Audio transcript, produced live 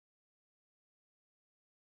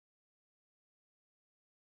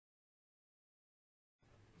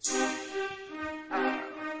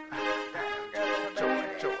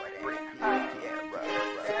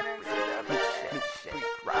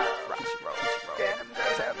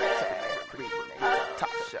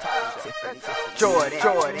Jordan,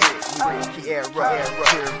 Kiera,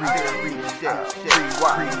 Jerry,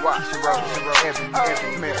 Keisha Rose, every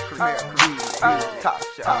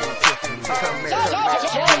Tasha,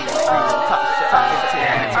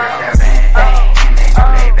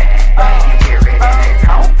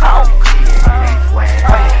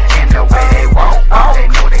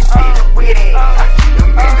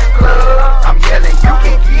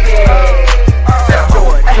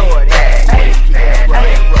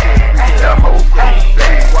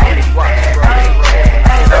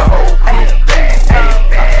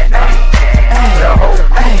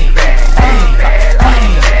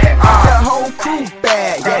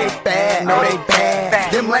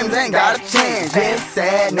 them lames ain't got a chance. Yeah, it's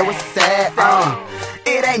sad, no it's sad.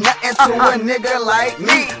 It ain't nothing to a nigga like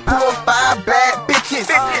me. Pull 5 bad bitches.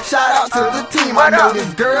 Shout out to the team. I know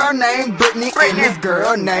this girl named Brittany and this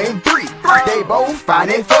girl named Bree. They both fine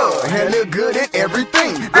and fun and look good at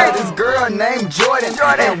everything. There's this girl named Jordan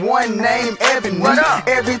and one named Ebony.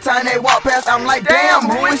 Every time they walk past, I'm like, damn,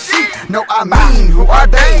 who is she? No, I mean, who are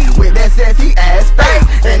they? With that sassy ass face.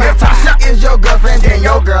 And if Tasha is your girlfriend, then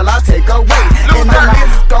your girl I'll take away. And the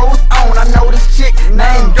list goes on. I know this chick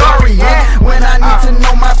named Dorian. When I need to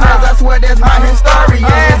know my past, I swear that's my historian.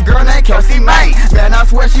 This girl named Kelsey May, man, I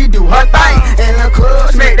swear she do her thing. In the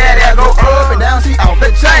club, she make that ass go up and down, she off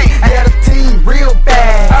the chain. Yeah, the team real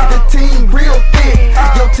bad, the team real thick.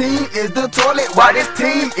 Your team is the toilet, while this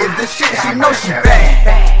team is the shit. She know she bad.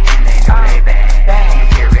 And they know they bad. You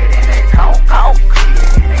hear it in they talk. See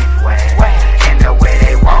it in they swag. And the way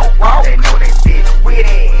they walk, they know they bitch with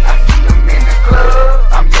it. I see them in the club,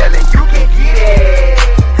 I'm yelling, you can get it.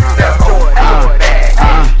 The whole crew bad,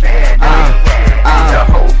 bad, the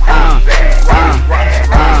whole crew bad,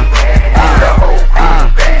 the whole crew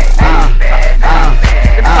bad,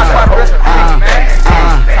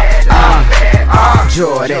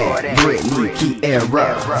 Jordan, Brittany,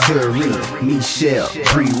 Kiera, Zuri, Michelle,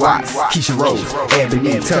 Bree Watts, Keisha Rose,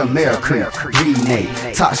 Ebony, Tamara Creek, Renee,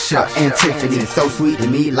 Tasha, and Tiffany. So sweet to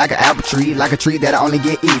me, like an apple tree, like a tree that I only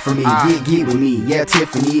get eat from me. Get with me, yeah,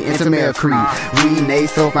 Tiffany and Tamara Creek. Renee,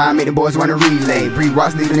 so fine, make the boys wanna relay. Bree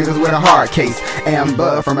Watts, leaving niggas with a hard case.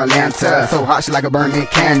 Amber from Atlanta, so hot she like a burning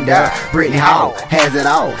candle. Brittany Hall, has it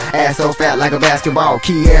all, ass so fat like a basketball.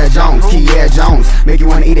 Kiera Jones, make you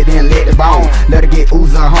wanna eat it, then let the bone. Let her get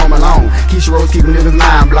Uza home alone. Keisha Rose keeping niggas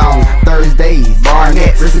mind blown. Thursdays,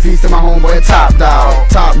 Barnett's. Recipes to my homeboy Top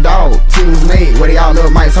Dog. Tunes made where they all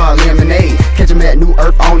love Mike's Hard Lemonade. Catch him at New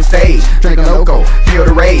Earth on the stage. Drinking loco, feel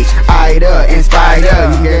the rage. Ida, inspired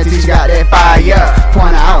her. You guarantee she got that fire.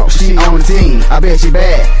 Point her out, she on the team. I bet she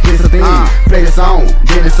bad. This a thing. Play the song,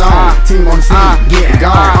 then the song. Team on the scene, getting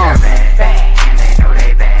gone.